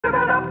Hello,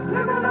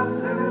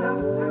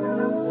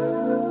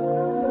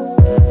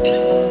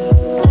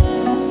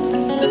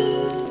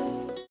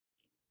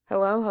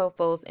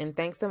 hopefuls, and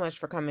thanks so much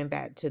for coming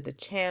back to the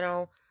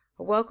channel.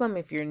 Welcome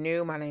if you're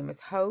new. My name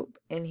is Hope,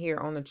 and here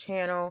on the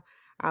channel,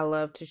 I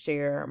love to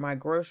share my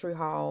grocery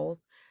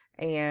hauls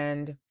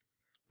and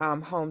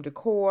home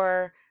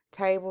decor,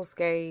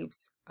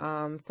 tablescapes,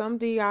 some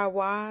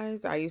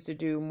DIYs. I used to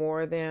do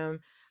more of them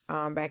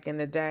back in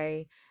the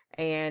day.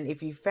 And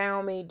if you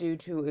found me due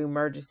to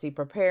emergency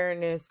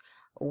preparedness,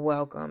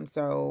 welcome.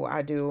 So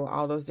I do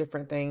all those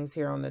different things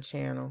here on the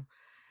channel.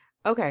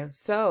 Okay,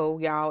 so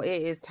y'all,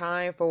 it is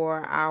time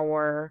for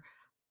our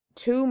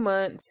 2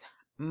 months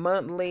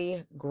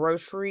monthly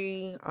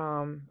grocery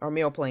or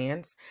meal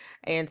plans.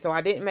 And so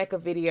I didn't make a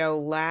video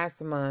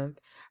last month,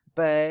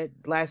 but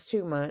last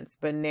 2 months,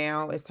 but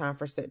now it's time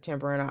for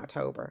September and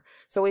October.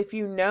 So if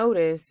you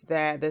notice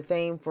that the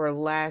theme for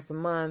last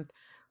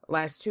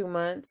 2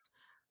 months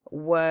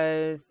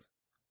was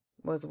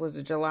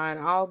it July and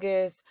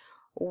August,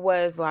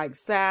 was like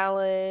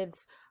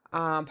salads,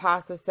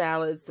 pasta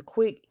salads, the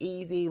quick,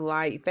 easy,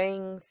 light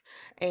things.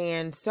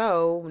 And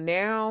so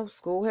now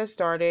school has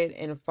started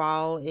and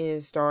fall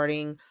is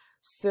starting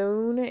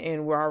soon,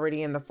 and we're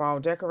already in the fall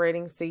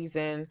decorating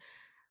season.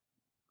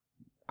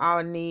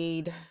 I'll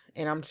need,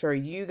 and I'm sure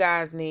you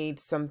guys need,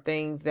 some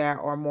things that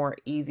are more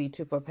easy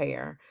to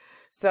prepare.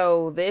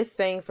 So this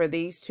thing for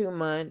these 2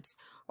 months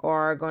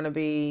are going to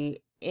be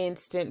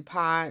Instant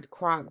Pot,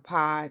 Crock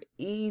Pot,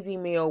 easy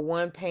meal,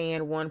 one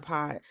pan, one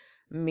pot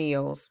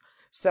meals.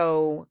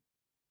 So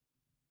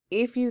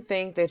if you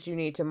think that you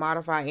need to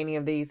modify any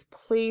of these,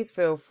 please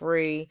feel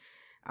free.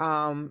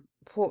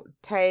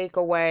 Take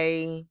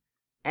away,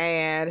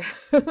 add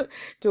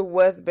to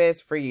what's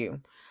best for you.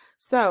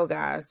 So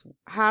guys,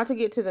 how to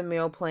get to the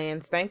meal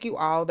plans. Thank you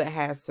all that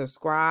has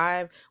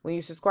subscribed. When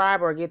you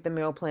subscribe or get the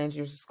meal plans,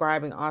 you're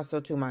subscribing also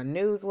to my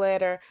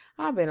newsletter.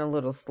 I've been a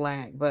little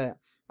slack, but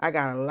I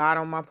got a lot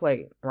on my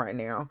plate right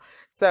now.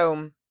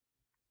 So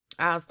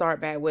I'll start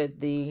back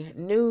with the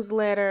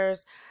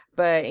newsletters.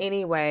 But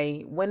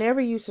anyway, whenever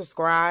you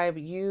subscribe,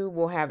 you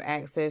will have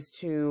access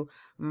to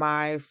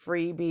my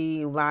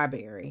freebie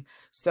library.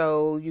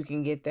 So you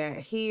can get that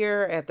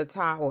here at the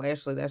top. Well,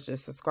 actually, that's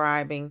just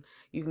subscribing.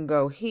 You can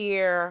go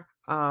here,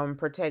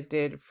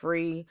 protected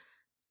free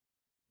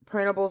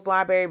printables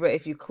library. But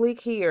if you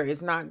click here,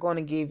 it's not going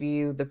to give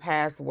you the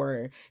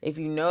password. If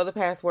you know the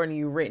password and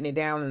you've written it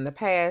down in the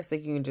past,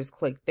 then you can just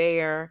click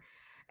there.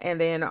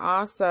 And then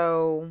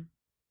also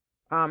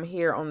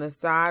here on the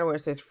side where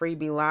it says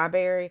freebie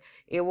library,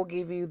 it will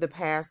give you the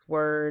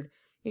password.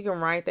 You can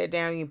write that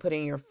down. You can put it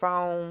in your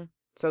phone.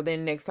 So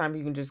then next time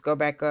you can just go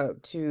back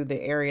up to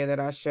the area that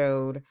I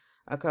showed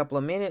a couple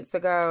of minutes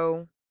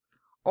ago.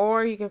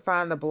 Or you can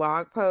find the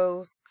blog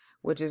post,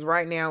 which is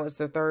right now, it's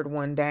the third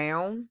one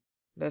down,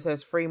 that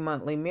says free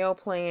monthly meal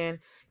plan.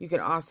 You can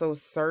also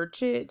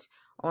search it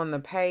on the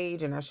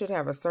page, and I should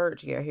have a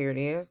search. Yeah, here it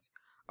is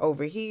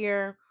over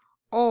here.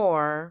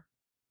 Or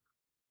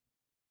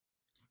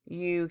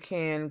you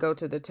can go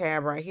to the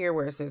tab right here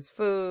where it says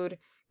food.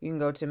 You can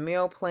go to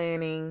meal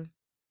planning,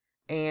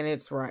 and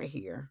it's right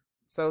here.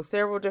 So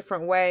several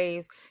different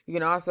ways. You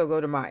can also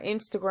go to my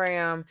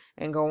Instagram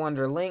and go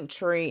under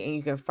Linktree, and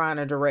you can find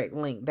a direct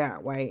link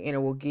that way, and it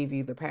will give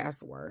you the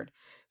password.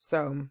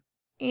 So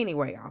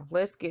anyway, y'all,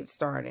 let's get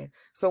started.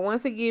 So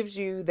once it gives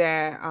you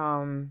that,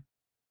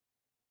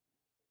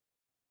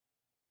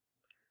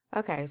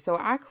 okay, so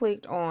I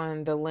clicked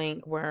on the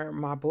link where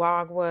my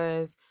blog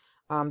was,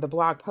 the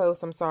blog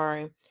post, I'm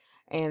sorry.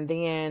 And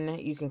then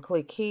you can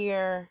click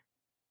here,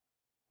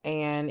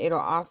 and it'll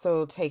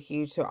also take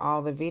you to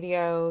all the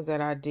videos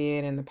that I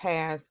did in the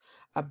past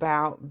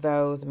about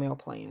those meal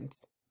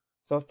plans.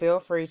 So feel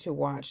free to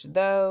watch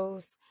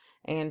those.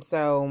 And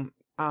so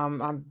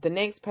the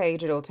next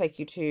page it'll take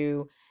you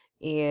to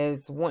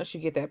is, once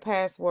you get that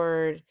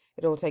password,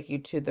 it'll take you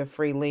to the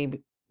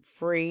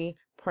free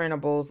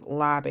printables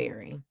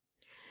library.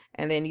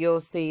 And then you'll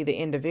see the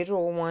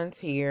individual ones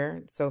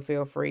here. So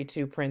feel free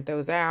to print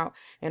those out,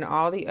 and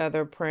all the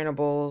other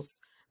printables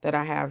that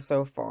I have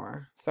so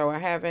far. So I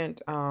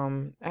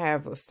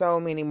have so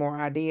many more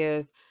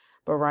ideas,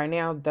 but right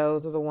now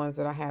those are the ones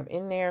that I have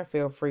in there.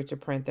 Feel free to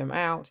print them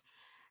out.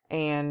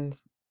 And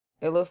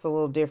it looks a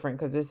little different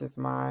because this is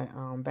my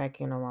back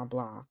end on my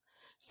blog.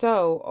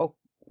 So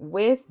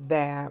with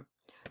that,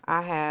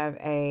 I have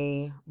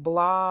a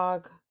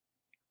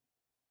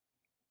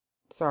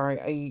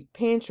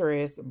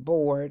Pinterest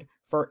board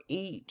for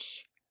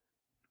each,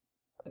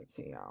 let's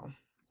see, y'all,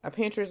 a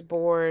Pinterest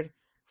board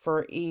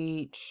for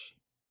each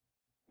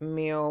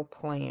meal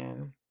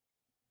plan,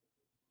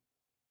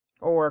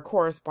 or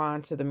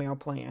correspond to the meal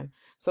plan.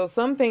 So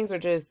some things are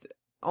just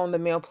on the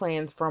meal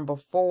plans from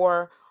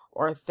before,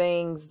 or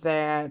things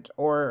that,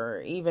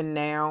 or even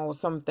now,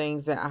 some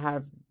things that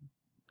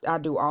I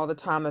do all the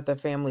time that the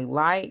family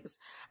likes.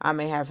 I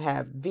may have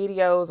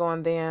videos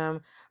on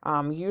them.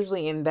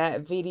 Usually in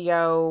that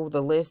video,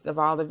 the list of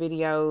all the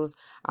videos,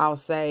 I'll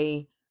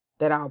say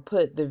that I'll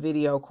put the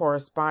video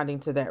corresponding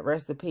to that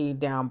recipe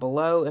down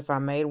below if I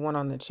made one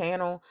on the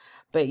channel.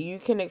 But you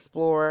can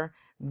explore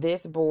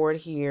this board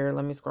here.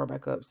 Let me scroll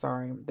back up.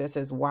 Sorry. This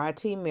is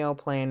YT Meal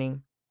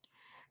Planning.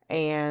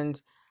 And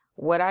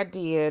what I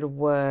did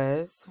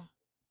was,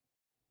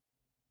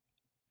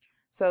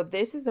 so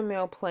this is the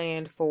meal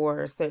plan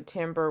for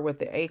September with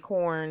the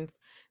acorns.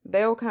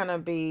 They'll kind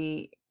of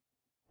be,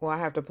 well, I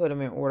have to put them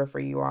in order for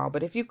you all.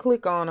 But if you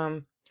click on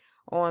them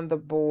on the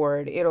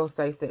board, it'll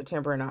say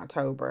September and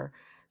October.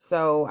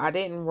 So I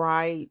didn't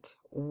write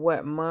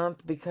what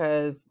month,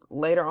 because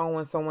later on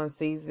when someone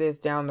sees this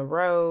down the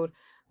road,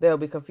 they'll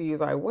be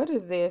confused, like, what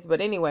is this? But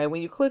anyway,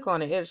 when you click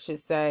on it, it should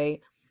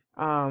say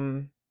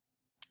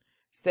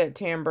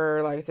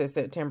September, like I said,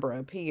 September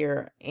up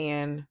here,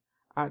 and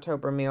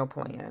October meal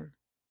plan.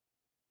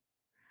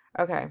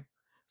 Okay,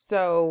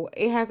 so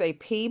it has a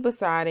P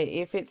beside it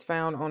if it's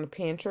found on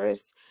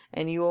Pinterest,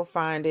 and you will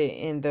find it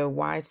in the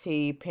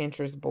YT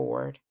Pinterest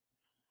board.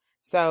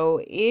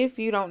 So if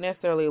you don't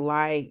necessarily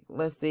like,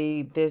 let's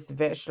see, this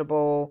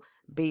vegetable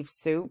beef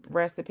soup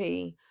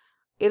recipe,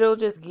 it'll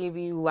just give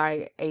you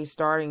like a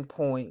starting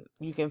point.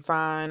 You can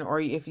find,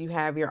 or if you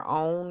have your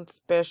own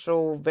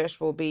special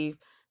vegetable beef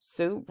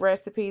soup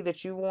recipe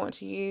that you want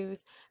to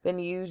use, then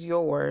use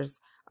yours.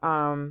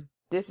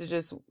 This is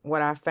just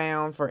what I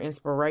found for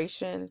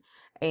inspiration,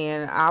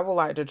 and I would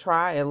like to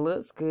try. It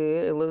looks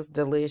good. It looks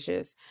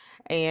delicious.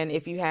 And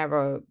if you have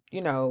a,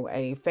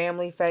 a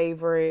family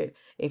favorite,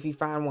 if you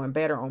find one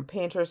better on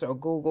Pinterest or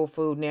Google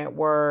Food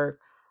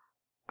Network,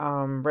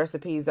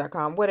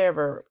 recipes.com,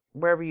 whatever,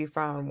 wherever you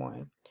find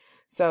one.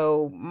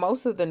 So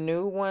most of the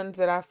new ones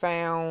that I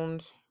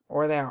found,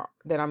 or that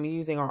I'm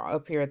using, are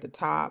up here at the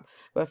top,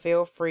 but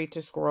feel free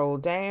to scroll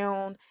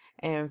down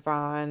and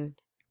find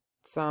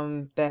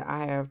some that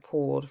I have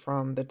pulled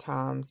from the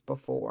times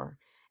before.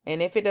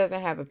 And if it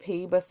doesn't have a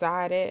P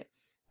beside it,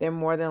 then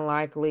more than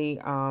likely,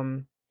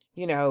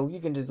 you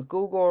can just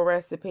Google a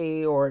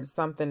recipe, or it's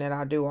something that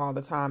I do all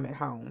the time at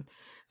home.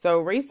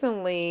 So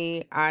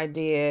recently I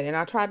did, and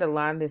I tried to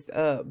line this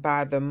up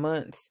by the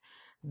months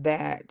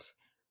that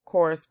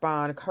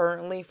correspond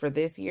currently for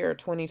this year,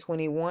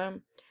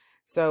 2021.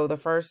 So the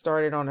first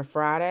started on a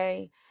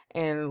Friday,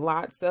 and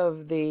lots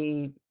of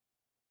the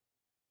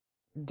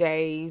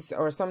days,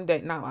 or some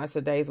day, not lots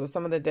of days, but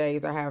some of the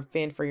days I have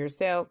fend for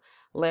yourself,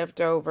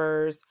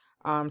 leftovers,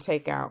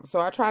 takeout. So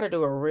I try to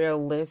do a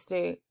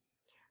realistic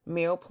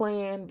meal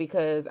plan,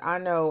 because I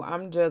know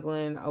I'm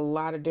juggling a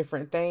lot of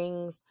different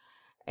things,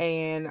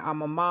 and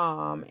I'm a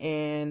mom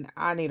and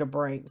I need a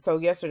break. So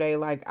yesterday,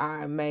 like,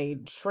 I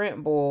made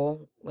shrimp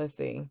boil. Let's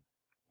see,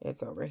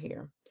 it's over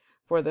here.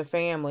 For the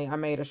family, I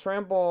made a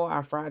shrimp boil,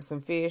 I fried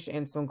some fish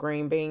and some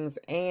green beans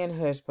and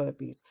hush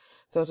puppies.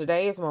 So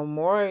today is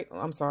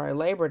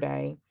Labor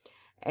Day,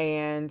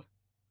 and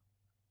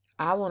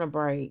I want a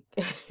break.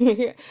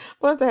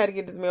 Plus, I had to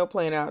get this meal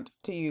plan out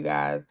to you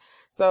guys.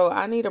 So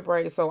I need a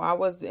break.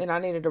 I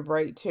needed a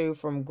break too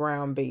from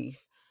ground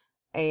beef.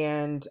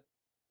 And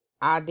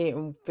I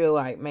didn't feel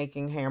like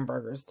making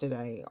hamburgers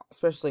today,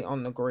 especially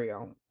on the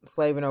grill,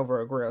 slaving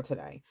over a grill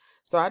today.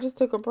 So I just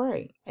took a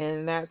break,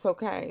 and that's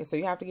okay. So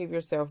you have to give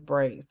yourself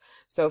breaks.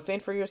 So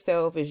fend for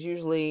yourself is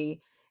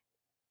usually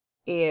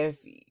if,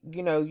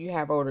 you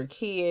have older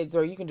kids,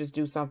 or you can just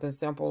do something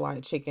simple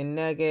like chicken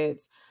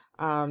nuggets.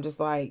 Just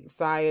like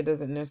Saya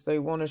doesn't necessarily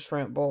want a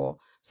shrimp boil,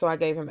 so I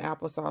gave him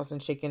applesauce and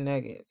chicken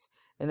nuggets.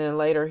 And then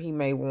later he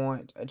may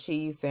want a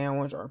cheese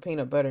sandwich or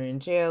peanut butter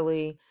and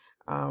jelly,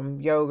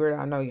 yogurt.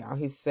 I know y'all,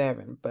 he's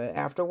 7, but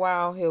after a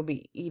while he'll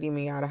be eating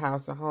me out of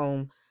house to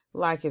home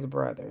like his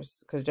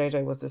brothers, because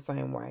JJ was the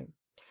same way.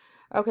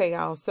 Okay,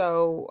 y'all.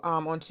 So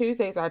on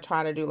Tuesdays, I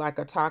try to do like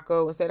a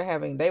taco. Instead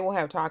of they will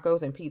have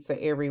tacos and pizza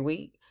every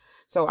week.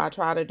 So I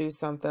try to do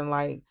something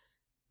like,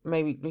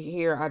 maybe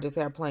here I just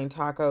have plain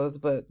tacos,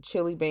 but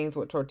chili beans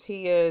with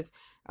tortillas,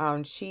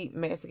 cheap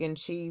Mexican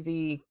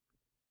cheesy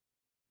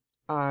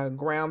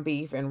ground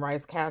beef and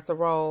rice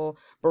casserole,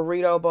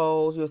 burrito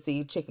bowls. You'll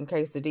see chicken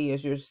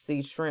quesadillas. You'll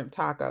see shrimp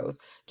tacos,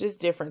 just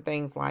different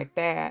things like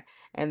that.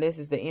 And this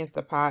is the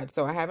Instapot.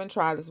 So I haven't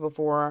tried this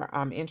before.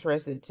 I'm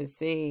interested to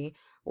see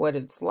what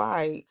it's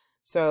like.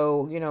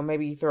 So,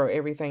 maybe you throw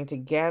everything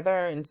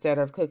together instead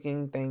of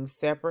cooking things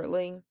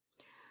separately.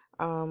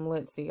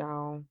 Let's see,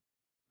 y'all.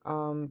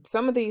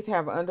 Some of these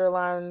have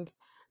underlines,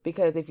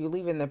 because if you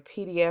leave in the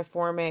PDF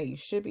format, you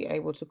should be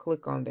able to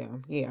click on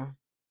them. Yeah.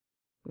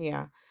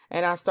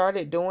 And I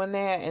started doing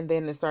that, and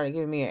then it started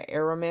giving me an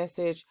error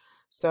message.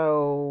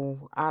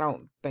 So I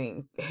don't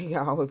think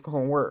y'all it's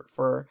gonna work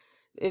for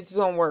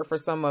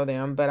some of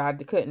them, but I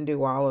couldn't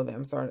do all of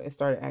them. So it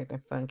started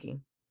acting funky.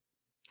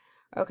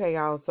 Okay,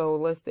 y'all, so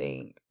let's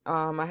see.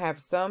 I have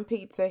some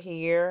pizza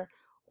here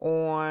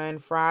on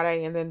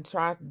Friday, and then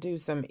try to do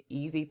some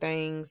easy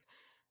things,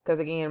 because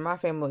again, my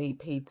family eat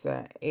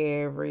pizza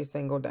every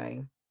single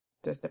day,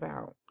 just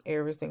about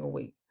every single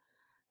week.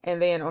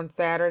 And then on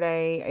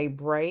Saturday, a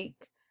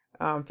break,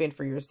 fend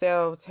for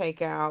yourself,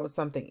 take out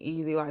something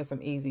easy, like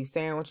some easy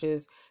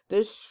sandwiches.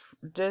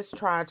 Just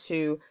try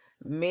to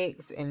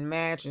mix and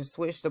match and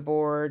switch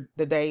the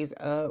days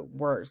up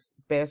works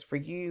best for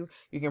you.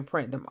 You can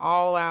print them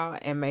all out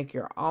and make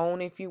your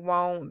own if you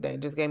want. That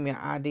just gave me an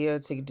idea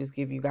to just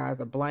give you guys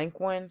a blank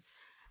one.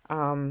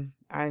 I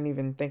didn't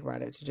even think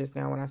about it to just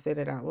now when I said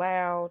it out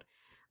loud.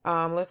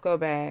 Let's go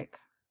back.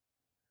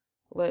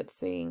 Let's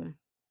see.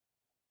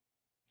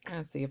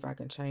 I'll see if I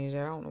can change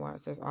that. I don't know why it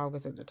says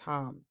August at the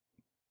top.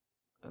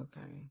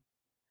 Okay.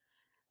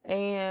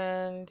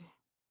 And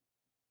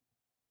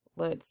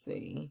let's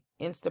see.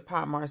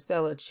 Instapot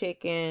Marcella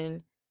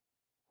chicken.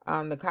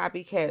 The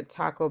Copycat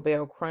Taco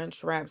Bell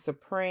Crunch Wrap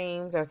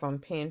Supremes. That's on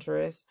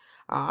Pinterest.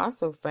 I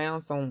also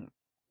found some,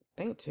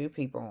 I think 2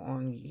 people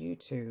on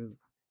YouTube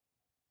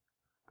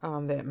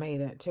that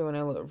made that too, and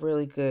it looked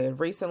really good.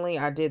 Recently,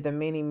 I did the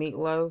mini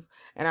meatloaf,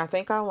 and I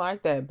think I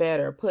like that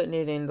better, putting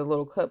it in the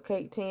little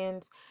cupcake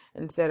tins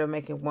instead of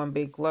making one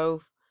big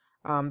loaf.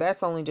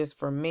 That's only just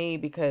for me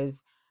because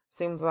it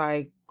seems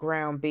like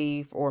ground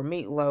beef or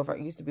meatloaf,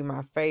 it used to be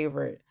my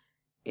favorite.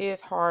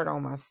 It's hard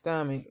on my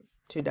stomach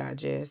to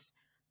digest,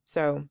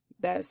 so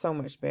that's so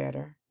much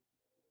better.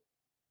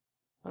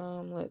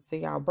 Let's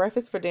see, y'all.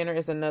 Breakfast for dinner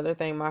is another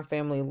thing my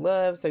family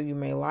loves, so you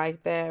may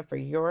like that for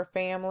your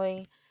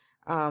family.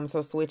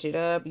 So switch it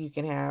up. You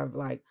can have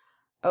like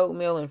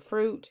oatmeal and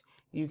fruit.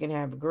 You can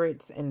have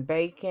grits and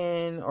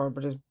bacon, or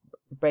just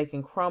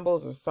bacon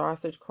crumbles or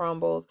sausage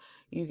crumbles.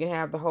 You can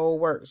have the whole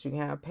works. You can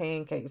have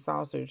pancake,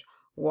 sausage,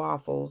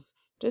 waffles,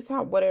 just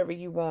whatever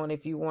you want.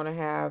 If you want to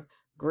have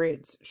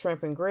grits,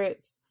 shrimp and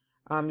grits,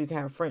 you can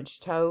have French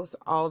toast,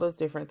 all those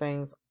different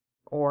things,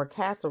 or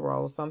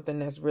casserole, something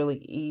that's really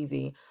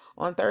easy.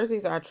 On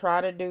Thursdays, I try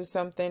to do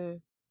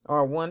something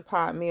or one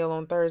pot meal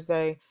on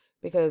Thursday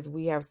because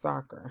we have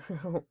soccer.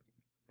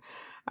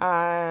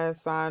 I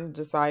signed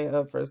Josiah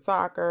up for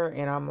soccer,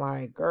 and I'm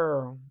like,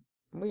 girl,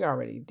 we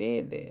already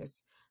did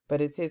this, but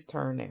it's his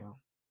turn now.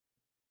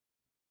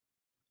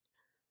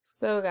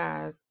 So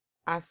guys,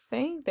 I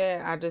think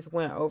that I just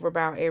went over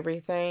about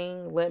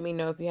everything. Let me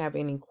know if you have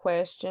any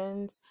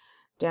questions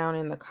down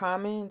in the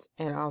comments,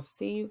 and I'll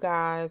see you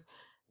guys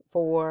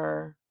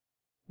for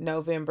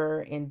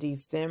November and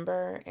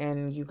December,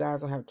 and you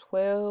guys will have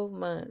 12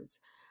 months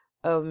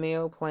of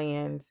meal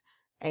plans.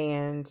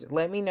 And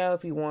let me know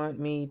if you want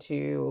me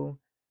to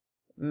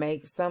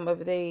make some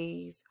of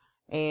these,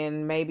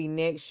 and maybe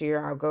next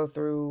year I'll go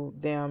through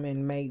them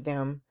and make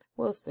them.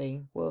 We'll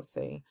see.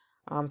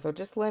 So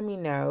just let me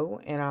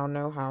know, and I'll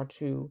know how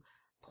to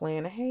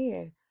plan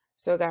ahead.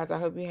 So guys, I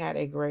hope you had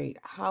a great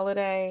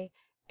holiday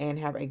and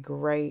have a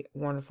great,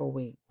 wonderful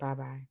week. Bye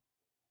bye.